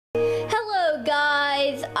up,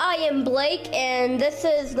 guys? I am Blake, and this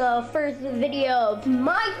is the first video of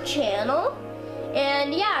my channel.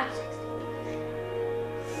 And yeah,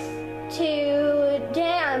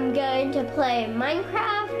 today I'm going to play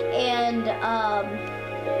Minecraft, and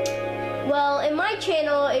well, in my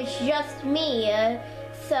channel it's just me.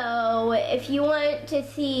 So if you want to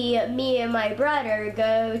see me and my brother,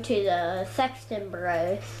 go to the Sexton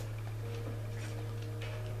Bros.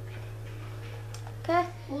 Okay.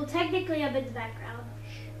 Well, technically I'm in the background.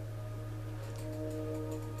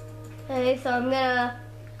 Okay, so I'm gonna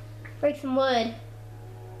break some wood.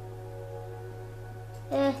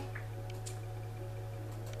 Spam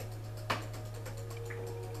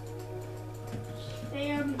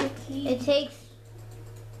the key.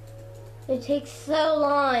 It takes so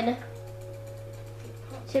long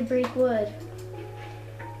to break wood.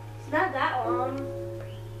 It's not that long.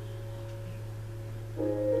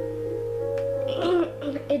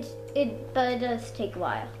 But it does take a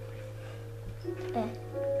while.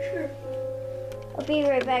 Sure. I'll be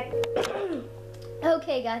right back.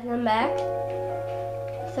 Okay, guys, I'm back.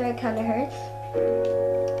 Sorry, it kind of hurts.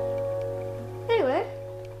 Anyway.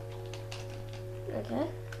 Okay.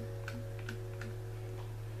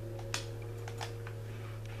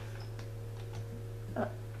 Oh,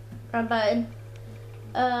 wrong button.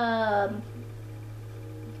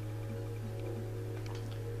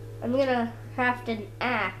 I'm gonna craft an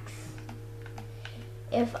axe.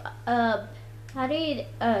 How do you,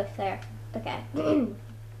 oh, there, okay.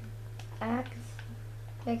 Axe,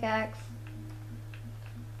 pickaxe,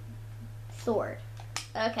 sword.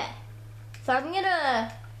 Okay, so I'm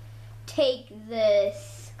gonna take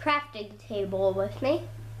this crafting table with me.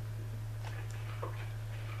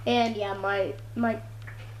 And yeah, oh,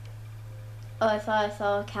 I thought I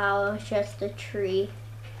saw a cow, it was just a tree.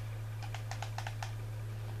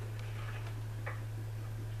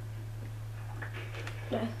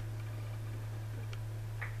 Yeah.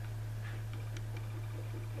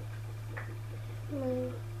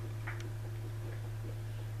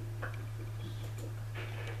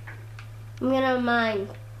 I'm gonna mine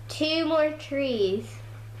 2 more trees.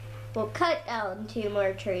 We'll cut down 2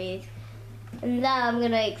 more trees, and then I'm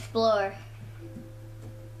gonna explore.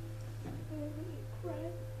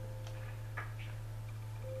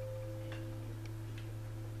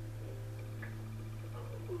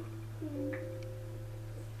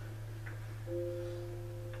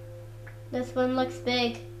 This one looks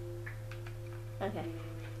big. Okay.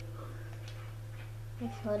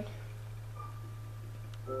 Next one.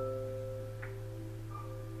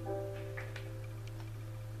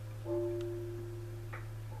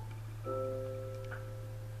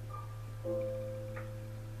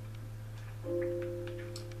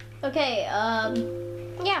 Okay,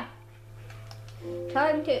 yeah.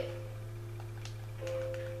 Time to...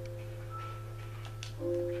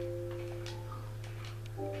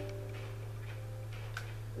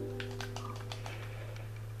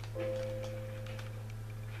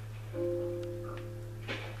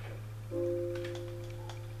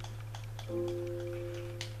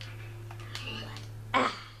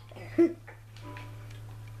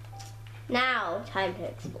 Now, time to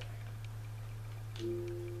explore.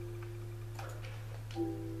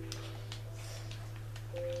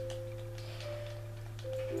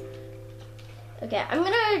 Okay, I'm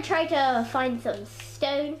gonna try to find some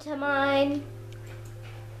stone to mine.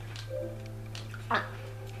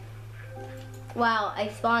 Wow, I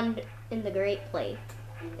spawned in the great place.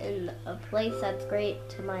 In a place that's great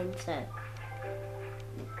to mine stone.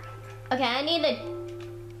 Okay, I need to...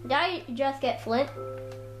 Did I just get flint?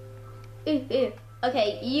 Ooh.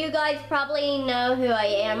 Okay, you guys probably know who I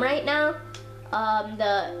am right now.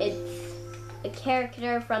 It's a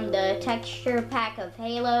character from the texture pack of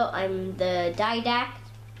Halo. I'm the Didact.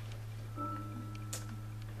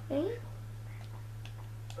 Okay.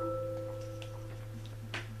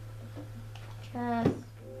 Chest,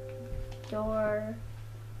 door.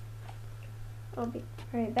 I'll be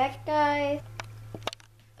right back, guys.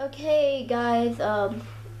 Okay, guys, I'm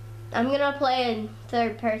gonna play in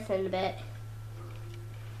third person a bit.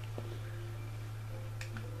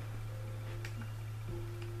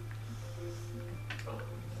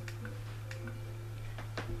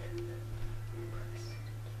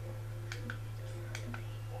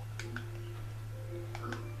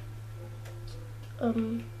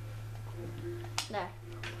 There.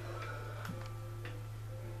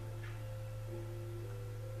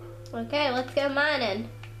 Okay, let's go mining.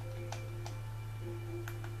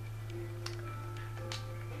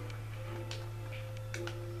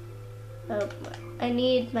 Oh, I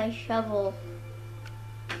need my shovel.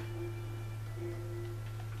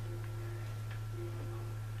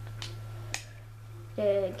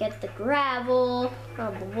 to get the gravel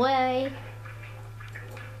on the way.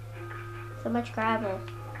 So much gravel.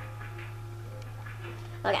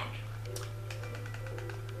 Okay.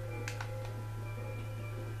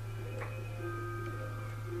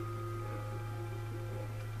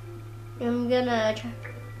 I'm gonna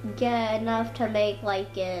get enough to make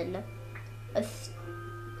like I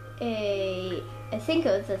think it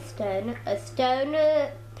was a stone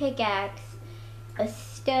pickaxe, a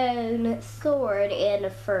stone sword, and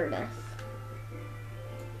a furnace.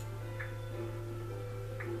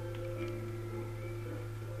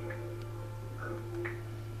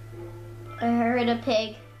 I heard a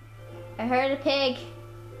pig. I heard a pig.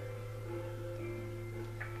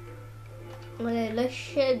 Well, this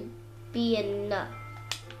should be enough.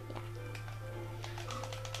 Yeah.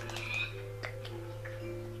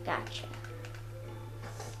 Gotcha.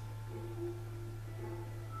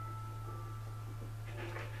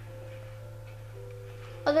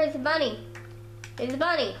 Oh, there's a bunny. There's a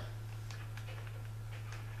bunny.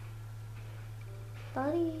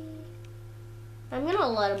 Bunny. I'm gonna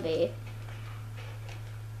let him be.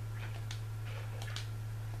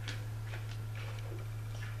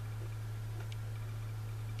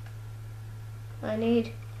 I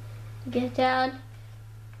need to get down.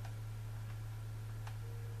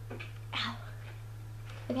 Ow.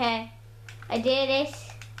 Okay, I did it.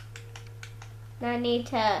 Now I need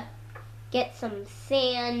to get some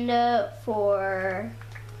sand for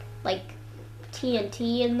like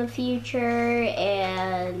TNT in the future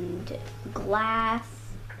and glass.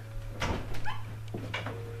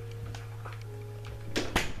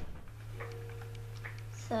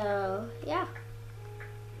 So yeah.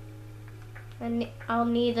 I'll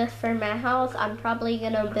need this for my house. I'm probably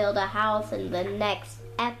gonna build a house in the next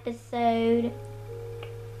episode.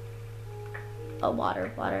 Oh,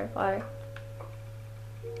 water.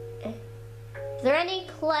 Is there any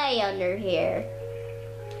clay under here?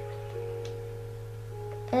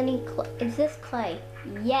 Is this clay?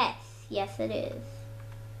 Yes, it is.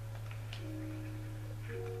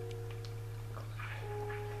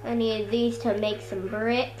 I need these to make some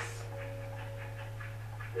bricks.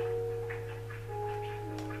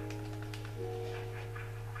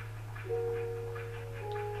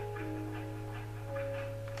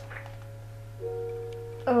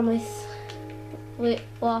 Almost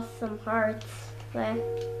lost some hearts there.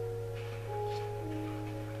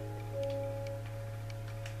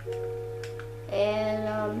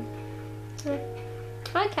 And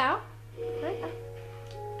hi cow. Hi cow.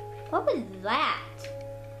 What was that?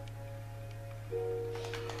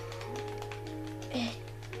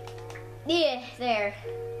 Yeah, there.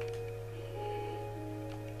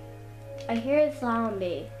 I hear a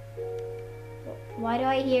zombie. Why do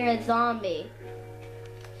I hear a zombie?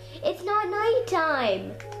 It's not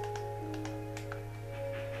nighttime.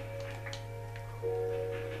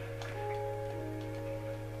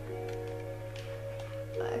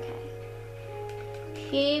 Okay.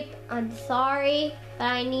 Sheep, I'm sorry, but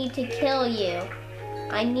I need to kill you.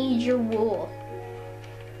 I need your wool.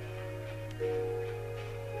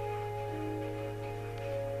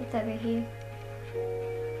 What's over here?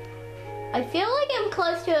 I feel like I'm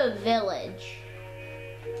close to a village.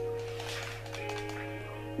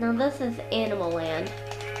 Now this is Animal Land,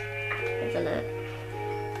 isn't it?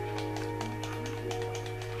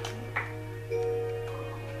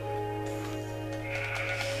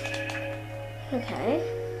 Okay.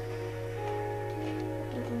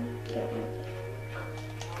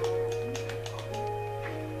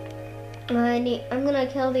 I'm gonna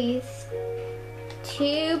kill these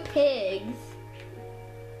 2 pigs,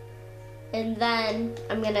 and then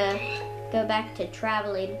I'm gonna go back to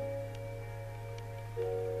traveling.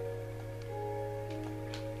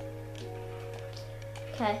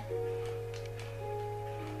 Okay.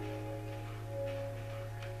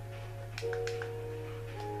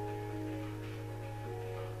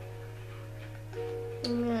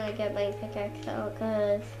 I'm gonna get my pickaxe out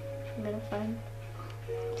because I'm gonna find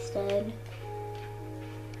instead.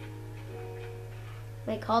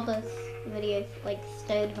 I call this video like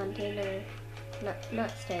stone hunting, or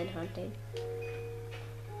not stone hunting.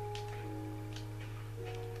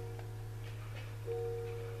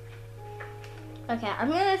 Okay, I'm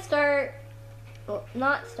gonna start, well,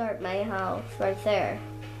 not start my house right there.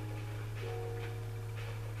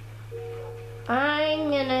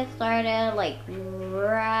 I'm gonna start it like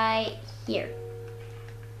right here.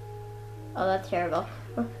 Oh, that's terrible.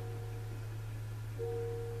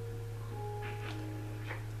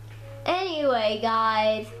 Anyway,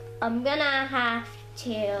 guys, I'm gonna have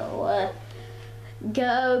to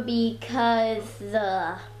go because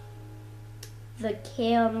the the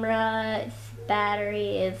camera's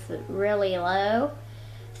battery is really low.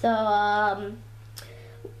 So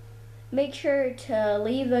make sure to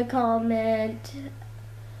leave a comment,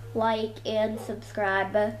 like, and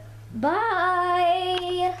subscribe. Bye!